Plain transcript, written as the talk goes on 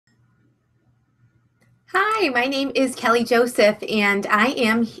Hi, my name is Kelly Joseph, and I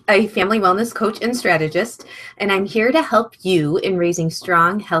am a family wellness coach and strategist, and I'm here to help you in raising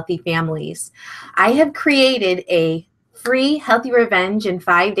strong, healthy families. I have created a free Healthy Revenge in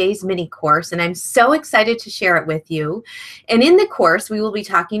 5 days mini course, and I'm so excited to share it with you. And in the course, we will be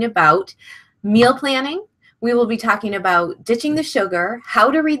talking about meal planning. We will be talking about ditching the sugar, how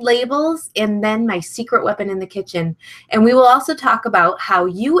to read labels, and then my secret weapon in the kitchen. And we will also talk about how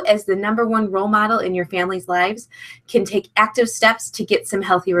you, as the #1 role model in your family's lives, can take active steps to get some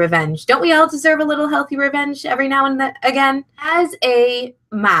healthy revenge. Don't we all deserve a little healthy revenge every now and again? As a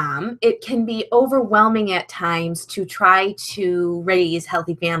mom, it can be overwhelming at times to try to raise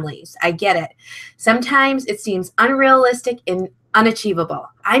healthy families. I get it. Sometimes it seems unrealistic and unachievable.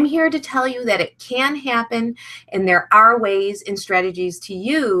 I'm here to tell you that it can happen, and there are ways and strategies to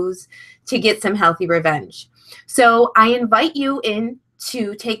use to get some healthy revenge. So I invite you in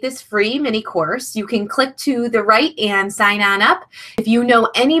to take this free mini course. You can click to the right and sign on up. If you know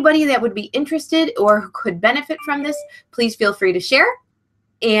anybody that would be interested or who could benefit from this, please feel free to share.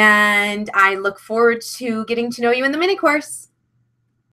 And I look forward to getting to know you in the mini course.